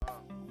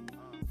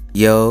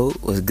Yo,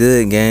 what's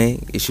good,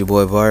 gang? It's your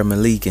boy Vari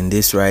Malik, and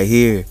this right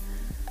here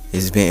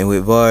is Ventin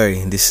with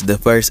Vari. This is the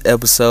first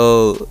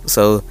episode,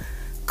 so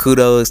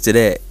kudos to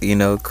that.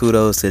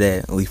 Kudos to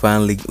that. We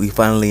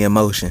finally in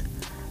motion.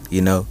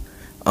 You know,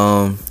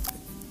 um,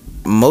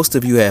 most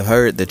of you have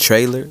heard the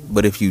trailer,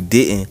 but if you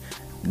didn't,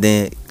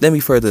 then let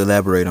me further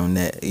elaborate on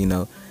that.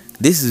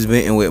 This is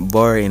Ventin with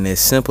Vari, and as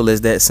simple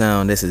as that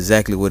sound, that's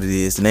exactly what it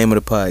is. The name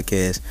of the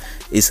podcast,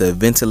 it's a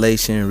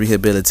ventilation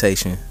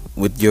rehabilitation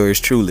with yours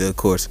truly, of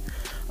course.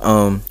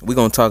 We're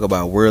gonna talk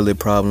about worldly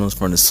problems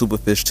from the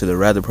superficial to the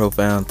rather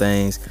profound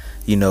things.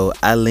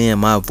 I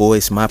lend my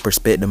voice, my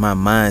perspective, my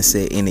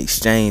mindset in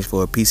exchange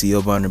for a piece of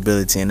your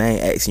vulnerability, and I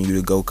ain't asking you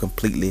to go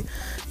completely,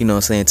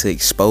 to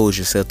expose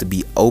yourself, to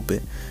be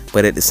open.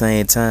 But at the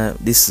same time,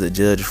 this is a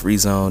judge-free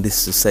zone.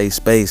 This is a safe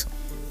space.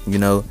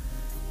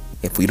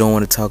 If we don't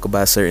want to talk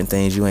about certain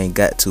things, you ain't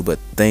got to. But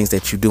things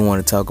that you do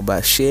want to talk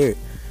about, share it.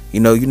 You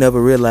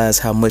never realize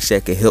how much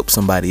that could help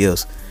somebody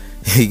else.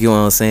 You know what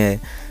I'm saying?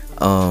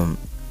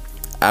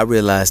 I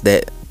realized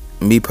that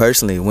me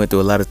personally went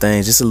through a lot of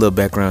things. Just a little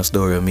background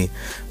story of me.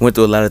 Went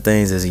through a lot of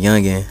things as a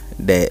youngin'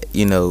 that,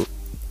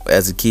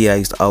 as a kid I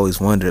used to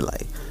always wonder,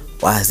 like,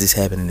 why is this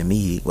happening to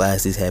me? Why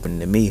is this happening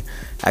to me?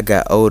 I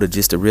got older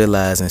just to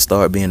realize and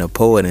start being a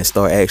poet and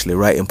start actually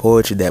writing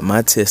poetry that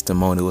my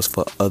testimony was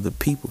for other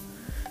people.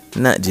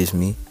 Not just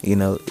me, it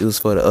was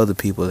for the other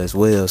people as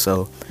well.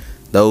 So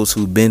those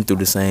who've been through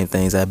the same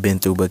things I've been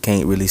through but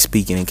can't really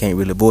speak it and can't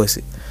really voice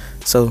it.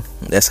 So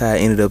that's how I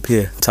ended up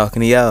here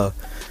talking to y'all.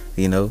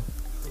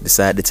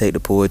 Decided to take the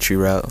poetry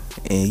route.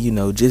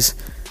 And just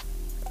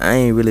I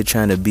ain't really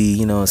trying to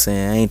be, I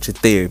ain't your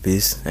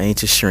therapist, I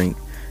ain't your shrink,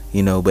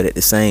 but at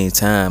the same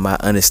time I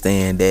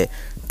understand that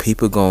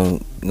people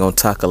gonna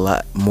talk a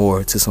lot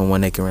more to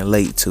someone they can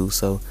relate to.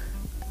 So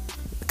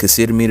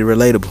consider me the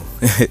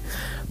relatable.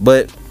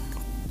 But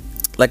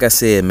like I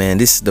said, man,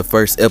 this is the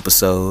first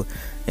episode,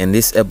 and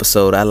this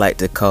episode I like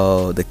to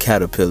call the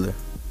caterpillar.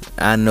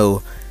 I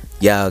know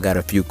y'all got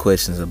a few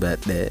questions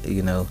about that,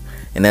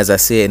 and as I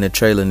said in the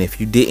trailer, and if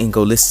you didn't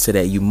go listen to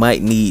that, you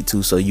might need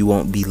to, so you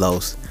won't be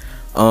lost.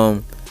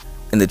 In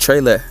the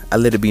trailer I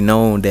let it be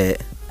known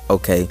that,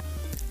 okay,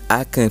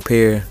 I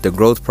compare the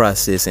growth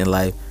process in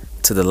life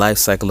to the life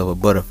cycle of a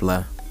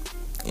butterfly.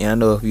 And I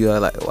know if you are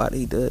like, why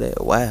they do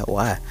that,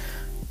 why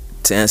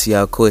to answer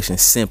y'all question,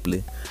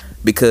 simply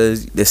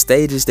because the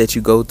stages that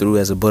you go through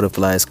as a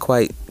butterfly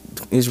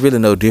is really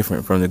no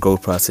different from the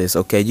growth process.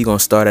 Okay, you're gonna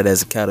start out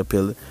as a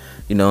caterpillar.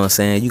 You're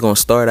gonna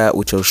start out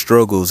with your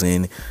struggles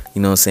and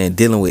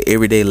dealing with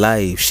everyday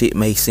life. Shit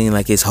may seem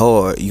like it's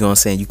hard.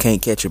 You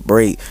can't catch a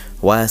break.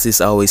 Why is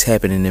this always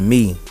happening to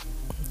me?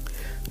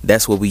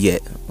 That's where we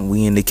at.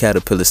 We in the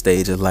caterpillar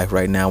stage of life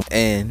right now.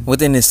 And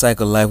within this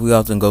cycle of life, we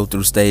often go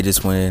through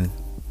stages when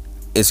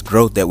it's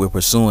growth that we're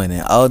pursuing.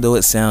 And although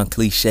it sounds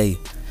cliche,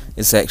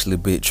 it's actually a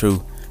bit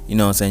true.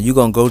 You're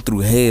gonna go through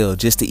hell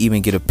just to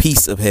even get a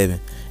piece of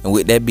heaven. And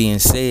with that being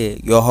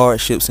said, your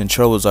hardships and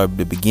troubles are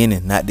the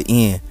beginning, not the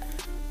end.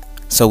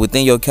 So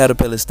within your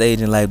caterpillar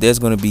stage in life, there's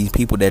gonna be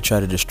people that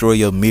try to destroy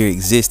your mere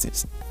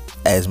existence,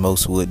 as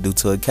most would do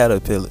to a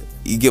caterpillar.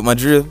 You get my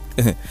drift?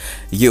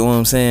 You get what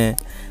I'm saying?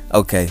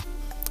 Okay.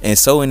 And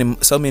so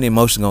many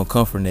emotions gonna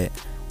come from that.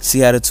 See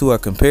how the two are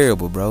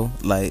comparable, bro?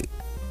 Like,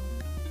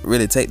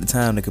 really take the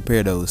time to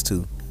compare those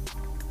two.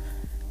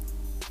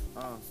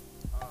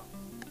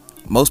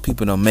 Most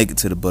people don't make it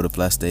to the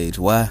butterfly stage.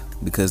 Why?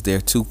 Because they're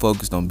too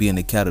focused on being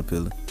a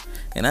caterpillar.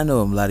 And I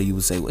know a lot of you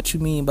would say, what you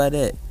mean by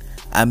that?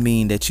 I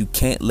mean that you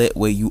can't let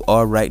where you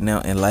are right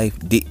now in life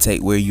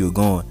dictate where you're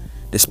going.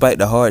 Despite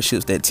the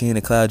hardships that tend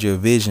to cloud your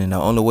vision, the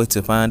only way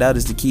to find out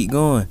is to keep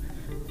going.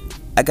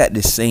 I got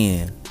this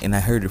saying, and I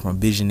heard it from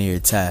Visionary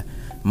Ty.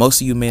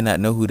 Most of you may not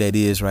know who that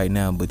is right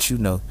now, but you're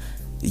going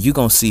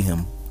to see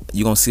him.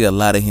 You're going to see a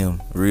lot of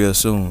him real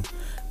soon.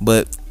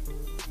 But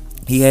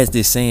he has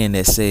this saying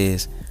that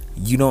says,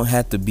 you don't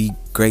have to be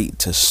great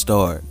to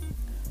start,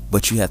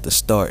 but you have to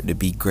start to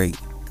be great.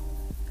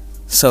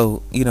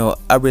 So,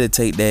 I really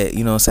take that,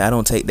 I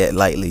don't take that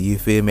lightly, you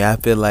feel me? I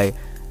feel like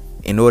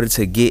in order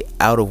to get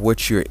out of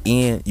what you're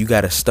in, you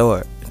got to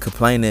start.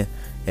 Complaining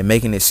and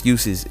making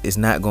excuses is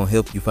not going to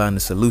help you find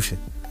the solution.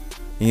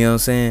 You know what I'm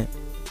saying?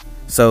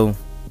 So,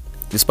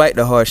 despite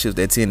the hardships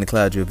that tend to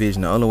cloud your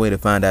vision, the only way to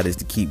find out is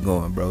to keep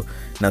going, bro.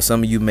 Now,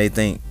 some of you may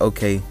think,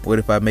 okay, what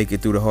if I make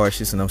it through the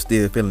hardships and I'm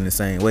still feeling the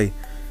same way?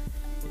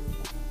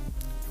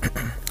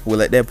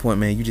 Well, at that point,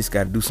 man, you just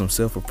got to do some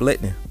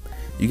self-reflecting.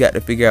 You got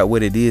to figure out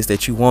what it is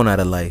that you want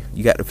out of life.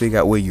 You got to figure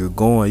out where you're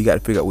going. You got to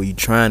figure out where you're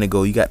trying to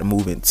go. You got to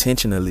move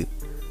intentionally.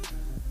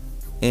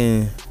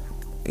 And,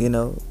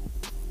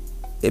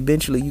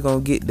 eventually you're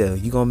going to get there.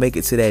 You're going to make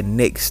it to that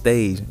next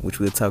stage, which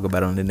we'll talk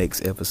about on the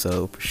next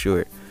episode for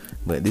sure.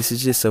 But this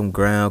is just some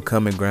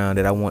common ground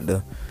that I want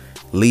to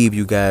leave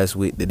you guys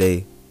with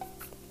today.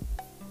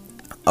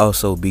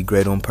 Also, be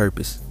great on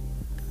purpose.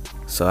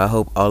 So I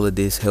hope all of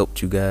this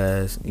helped you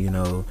guys,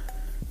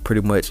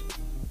 pretty much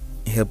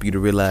help you to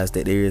realize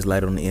that there is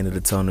light on the end of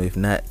the tunnel. If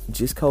not,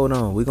 just hold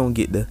on. We're going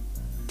to get there.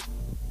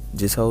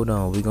 Just hold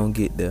on. We're going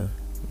to get there.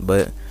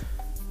 But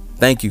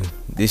Thank you.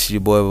 This is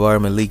your boy Vari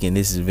Malik, and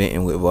this is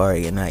Ventin with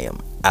Vari, and I am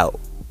out.